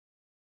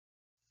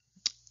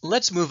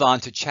Let's move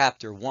on to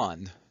Chapter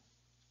 1,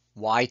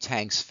 Why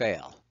Tanks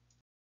Fail.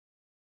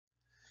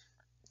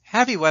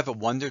 Have you ever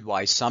wondered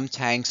why some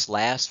tanks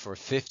last for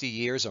 50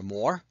 years or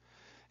more,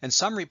 and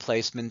some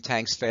replacement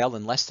tanks fail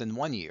in less than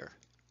 1 year?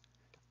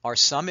 Are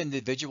some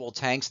individual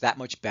tanks that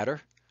much better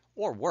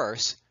or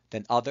worse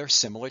than other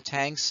similar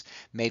tanks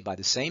made by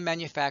the same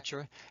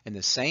manufacturer in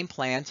the same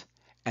plant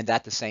and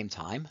at the same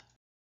time?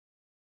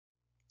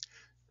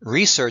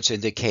 Research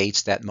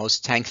indicates that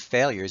most tank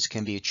failures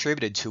can be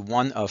attributed to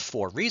one of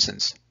 4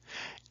 reasons.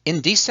 In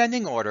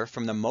descending order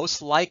from the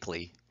most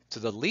likely to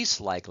the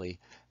least likely,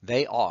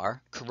 they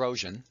are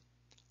corrosion,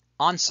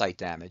 on-site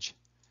damage,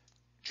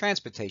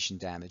 transportation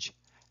damage,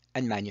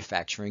 and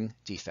manufacturing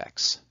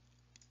defects.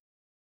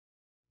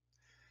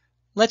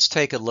 Let's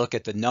take a look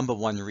at the number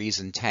 1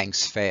 reason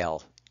tanks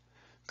fail: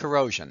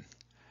 corrosion.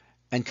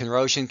 And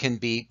corrosion can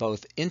be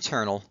both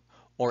internal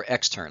or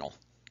external.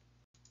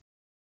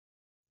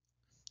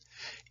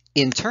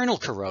 Internal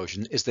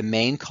corrosion is the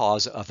main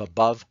cause of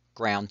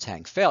above-ground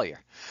tank failure.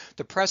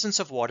 The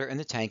presence of water in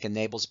the tank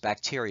enables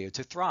bacteria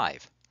to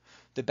thrive.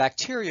 The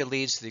bacteria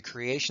leads to the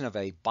creation of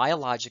a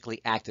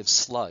biologically active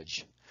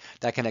sludge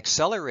that can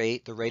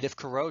accelerate the rate of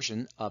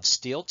corrosion of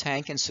steel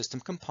tank and system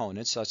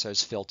components such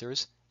as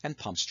filters and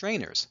pump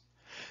strainers.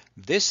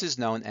 This is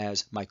known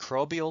as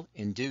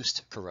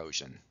microbial-induced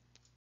corrosion.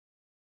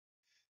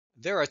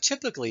 There are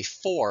typically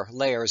 4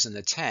 layers in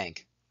the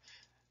tank.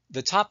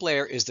 The top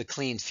layer is the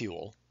clean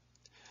fuel.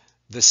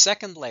 The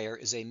second layer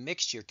is a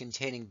mixture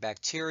containing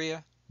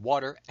bacteria,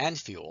 water, and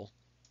fuel.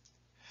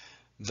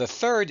 The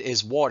third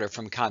is water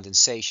from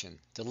condensation,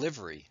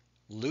 delivery,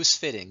 loose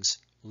fittings,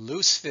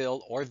 loose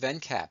fill or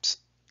vent caps.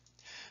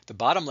 The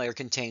bottom layer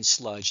contains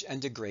sludge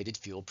and degraded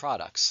fuel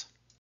products.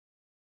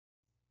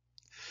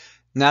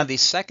 Now, the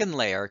second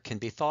layer can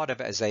be thought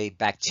of as a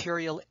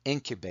bacterial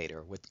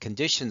incubator with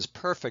conditions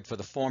perfect for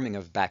the forming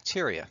of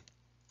bacteria.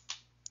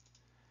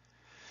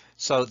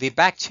 So the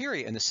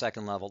bacteria in the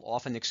second level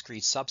often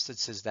excrete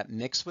substances that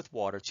mix with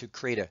water to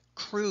create a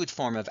crude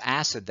form of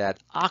acid that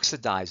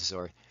oxidizes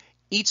or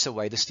eats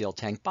away the steel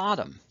tank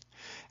bottom.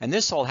 And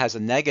this all has a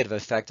negative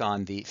effect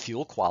on the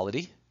fuel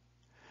quality,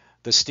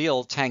 the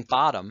steel tank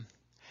bottom,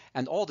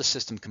 and all the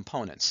system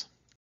components.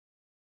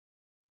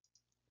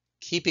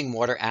 Keeping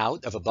water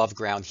out of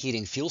above-ground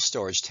heating fuel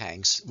storage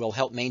tanks will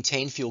help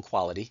maintain fuel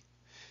quality,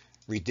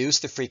 reduce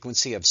the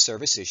frequency of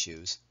service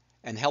issues,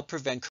 and help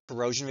prevent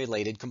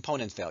corrosion-related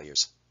component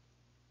failures.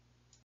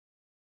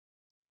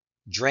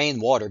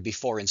 Drain water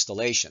before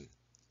installation.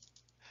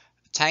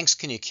 Tanks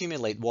can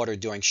accumulate water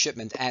during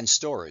shipment and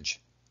storage.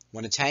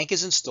 When a tank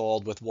is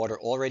installed with water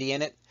already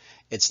in it,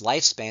 its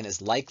lifespan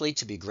is likely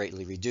to be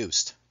greatly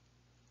reduced.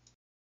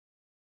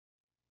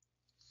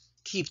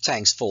 Keep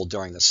tanks full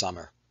during the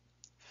summer.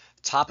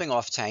 Topping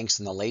off tanks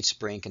in the late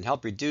spring can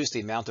help reduce the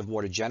amount of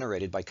water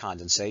generated by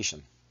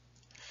condensation.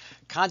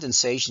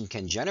 Condensation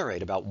can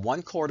generate about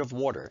 1 quart of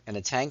water in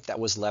a tank that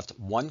was left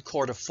 1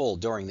 quarter full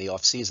during the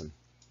off-season.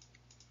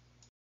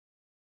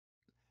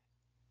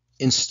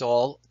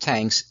 Install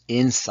tanks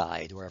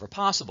inside wherever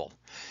possible.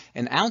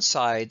 An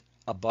outside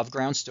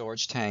above-ground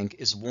storage tank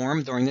is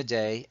warm during the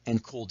day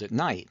and cooled at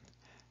night.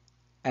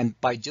 And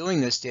by doing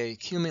this, they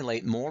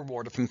accumulate more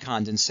water from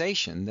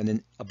condensation than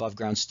an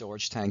above-ground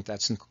storage tank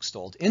that's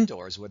installed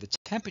indoors, where the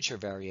temperature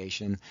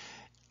variation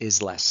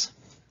is less.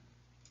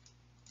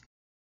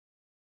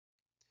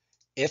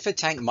 If a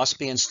tank must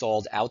be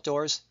installed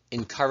outdoors,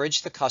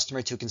 encourage the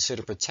customer to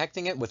consider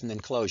protecting it with an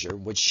enclosure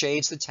which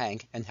shades the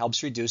tank and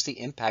helps reduce the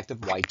impact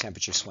of wide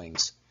temperature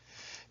swings.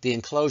 The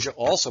enclosure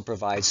also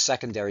provides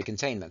secondary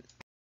containment.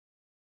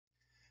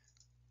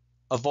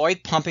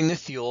 Avoid pumping the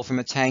fuel from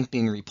a tank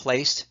being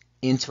replaced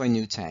into a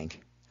new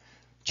tank.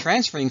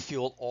 Transferring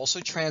fuel also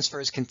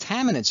transfers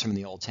contaminants from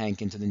the old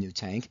tank into the new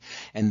tank,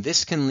 and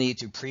this can lead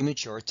to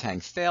premature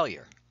tank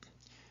failure.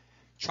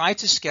 Try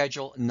to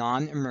schedule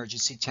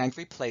non-emergency tank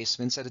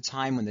replacements at a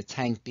time when the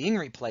tank being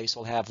replaced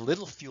will have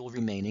little fuel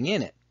remaining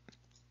in it.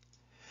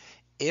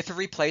 If a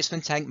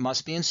replacement tank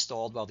must be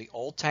installed while the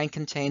old tank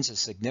contains a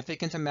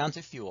significant amount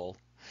of fuel,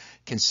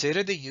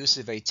 consider the use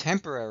of a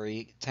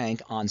temporary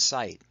tank on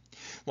site.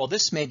 While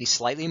this may be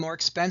slightly more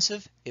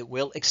expensive, it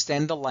will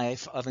extend the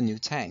life of a new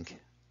tank.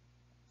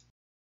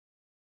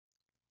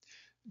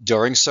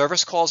 During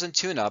service calls and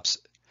tune-ups,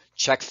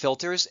 check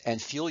filters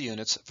and fuel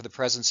units for the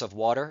presence of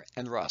water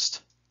and rust.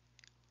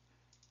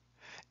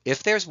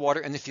 If there's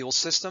water in the fuel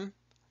system,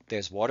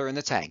 there's water in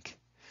the tank.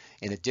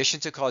 In addition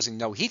to causing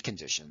no heat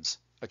conditions,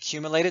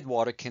 accumulated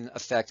water can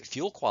affect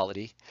fuel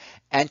quality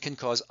and can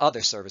cause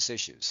other service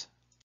issues.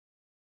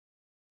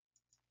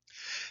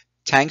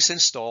 Tanks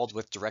installed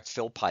with direct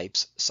fill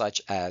pipes,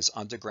 such as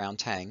underground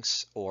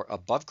tanks or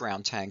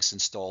above-ground tanks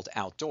installed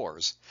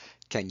outdoors,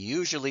 can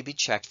usually be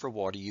checked for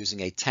water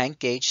using a tank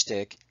gauge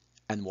stick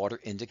and water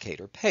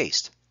indicator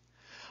paste.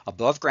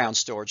 Above-ground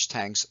storage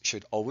tanks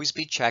should always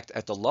be checked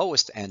at the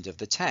lowest end of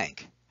the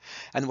tank,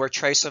 and where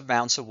trace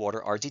amounts of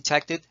water are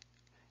detected,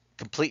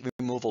 complete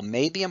removal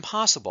may be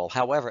impossible.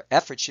 However,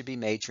 efforts should be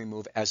made to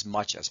remove as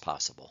much as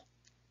possible.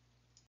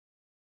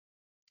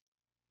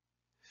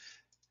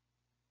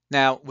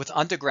 Now, with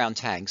underground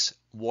tanks,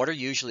 water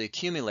usually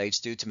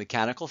accumulates due to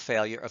mechanical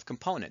failure of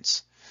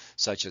components,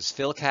 such as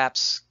fill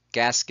caps,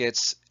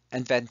 gaskets,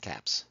 and vent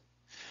caps.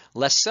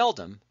 Less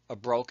seldom, a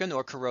broken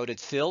or corroded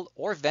fill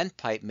or vent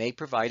pipe may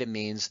provide a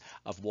means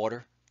of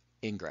water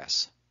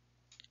ingress.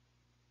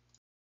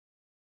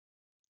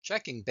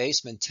 Checking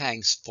basement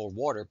tanks for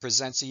water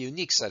presents a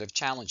unique set of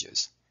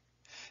challenges.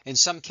 In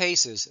some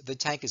cases, the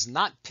tank is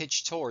not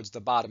pitched towards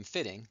the bottom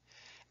fitting,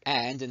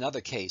 and in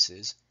other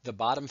cases, the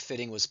bottom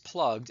fitting was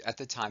plugged at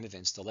the time of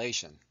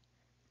installation.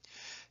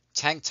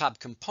 Tank top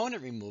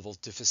component removal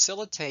to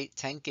facilitate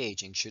tank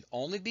gauging should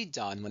only be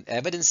done when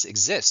evidence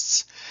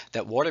exists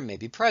that water may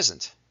be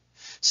present,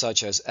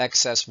 such as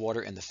excess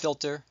water in the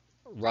filter,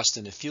 rust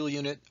in the fuel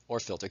unit, or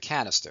filter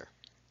canister.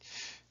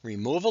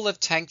 Removal of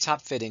tank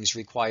top fittings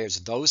requires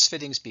those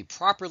fittings be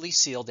properly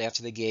sealed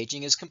after the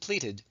gauging is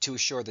completed to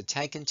assure the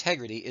tank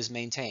integrity is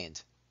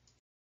maintained.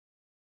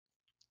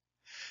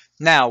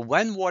 Now,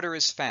 when water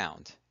is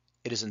found,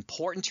 it is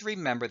important to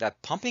remember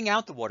that pumping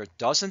out the water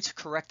doesn't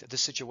correct the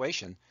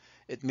situation,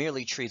 it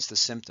merely treats the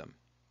symptom.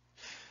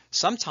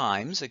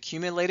 Sometimes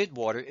accumulated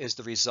water is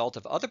the result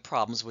of other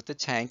problems with the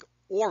tank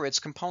or its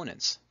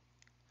components.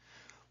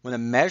 When a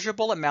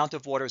measurable amount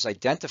of water is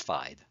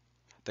identified,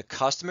 the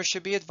customer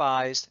should be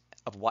advised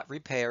of what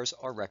repairs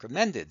are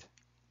recommended.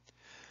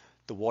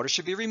 The water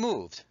should be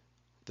removed,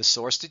 the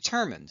source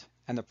determined,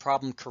 and the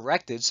problem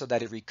corrected so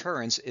that a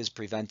recurrence is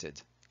prevented.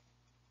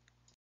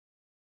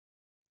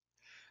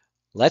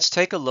 Let's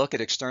take a look at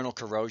external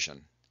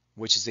corrosion,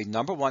 which is the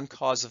 #1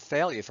 cause of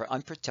failure for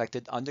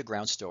unprotected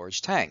underground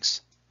storage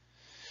tanks.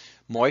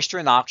 Moisture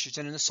and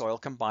oxygen in the soil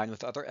combine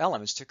with other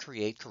elements to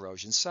create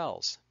corrosion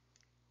cells.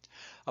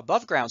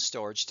 Above-ground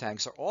storage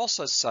tanks are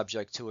also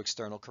subject to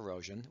external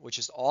corrosion, which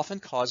is often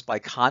caused by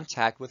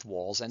contact with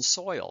walls and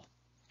soil.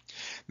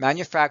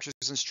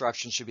 Manufacturer's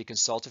instructions should be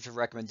consulted for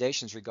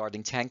recommendations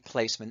regarding tank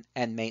placement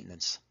and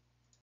maintenance.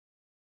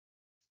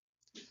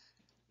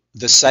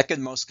 The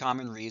second most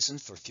common reason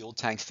for fuel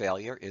tank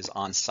failure is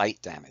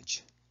on-site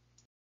damage.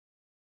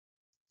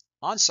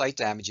 On-site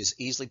damage is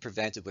easily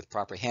prevented with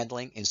proper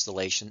handling,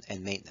 installation,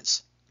 and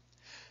maintenance.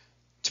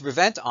 To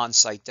prevent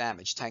on-site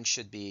damage, tanks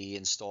should be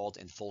installed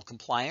in full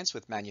compliance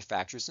with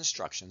manufacturer's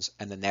instructions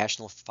and the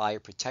National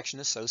Fire Protection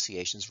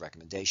Association's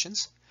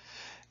recommendations.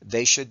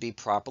 They should be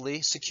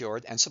properly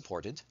secured and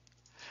supported.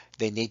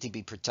 They need to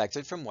be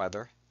protected from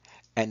weather,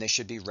 and they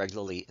should be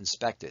regularly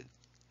inspected.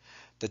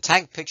 The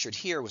tank pictured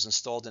here was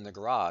installed in the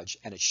garage,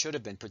 and it should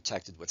have been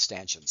protected with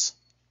stanchions.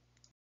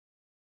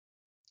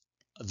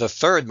 The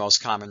third most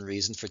common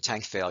reason for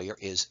tank failure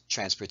is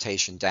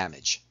transportation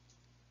damage.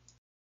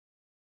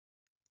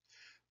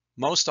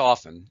 Most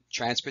often,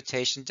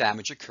 transportation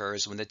damage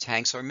occurs when the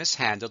tanks are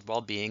mishandled while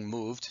being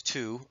moved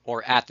to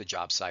or at the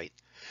job site.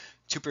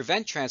 To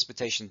prevent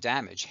transportation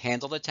damage,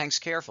 handle the tanks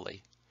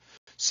carefully,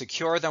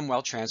 secure them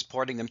while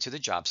transporting them to the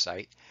job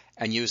site,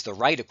 and use the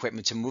right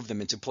equipment to move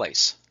them into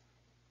place.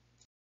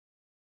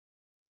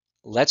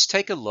 Let's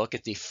take a look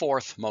at the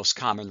fourth most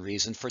common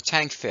reason for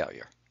tank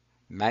failure: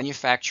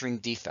 manufacturing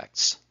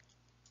defects.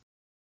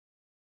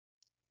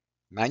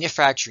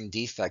 Manufacturing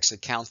defects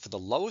account for the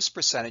lowest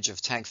percentage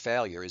of tank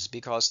failures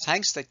because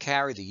tanks that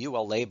carry the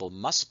UL label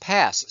must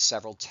pass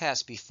several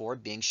tests before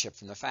being shipped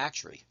from the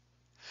factory,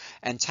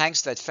 and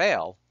tanks that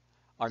fail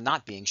are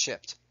not being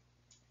shipped.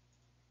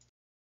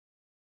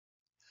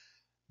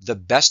 The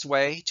best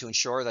way to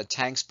ensure that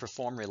tanks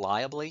perform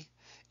reliably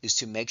is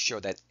to make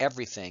sure that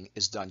everything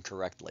is done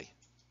correctly.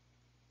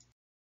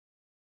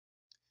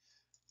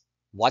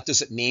 What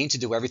does it mean to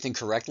do everything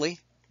correctly?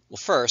 Well,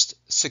 first,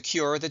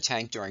 secure the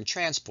tank during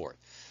transport.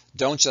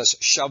 Don't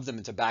just shove them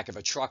into the back of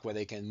a truck where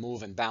they can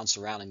move and bounce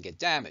around and get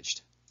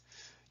damaged.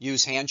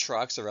 Use hand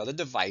trucks or other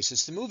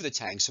devices to move the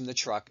tanks from the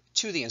truck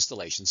to the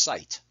installation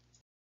site.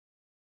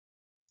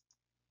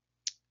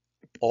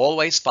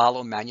 Always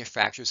follow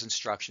manufacturer's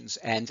instructions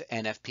and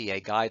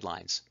NFPA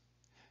guidelines.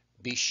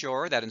 Be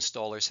sure that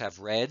installers have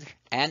read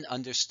and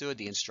understood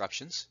the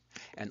instructions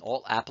and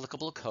all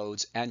applicable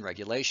codes and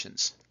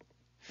regulations.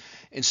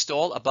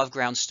 Install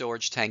above-ground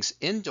storage tanks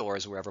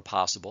indoors wherever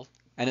possible,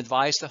 and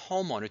advise the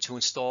homeowner to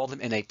install them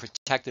in a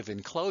protective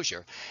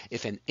enclosure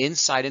if an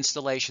inside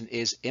installation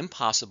is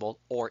impossible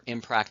or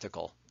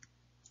impractical.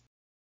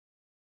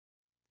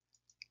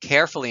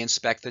 Carefully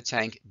inspect the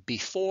tank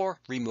before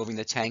removing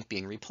the tank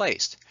being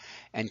replaced,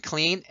 and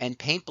clean and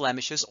paint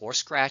blemishes or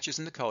scratches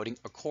in the coating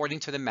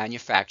according to the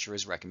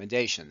manufacturer's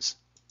recommendations.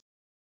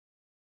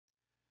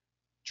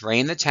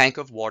 Drain the tank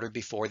of water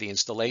before the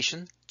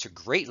installation to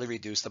greatly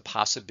reduce the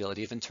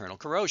possibility of internal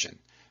corrosion.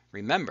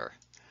 Remember,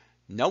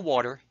 no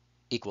water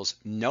equals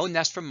no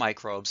nest for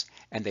microbes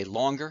and a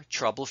longer,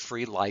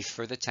 trouble-free life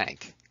for the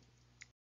tank.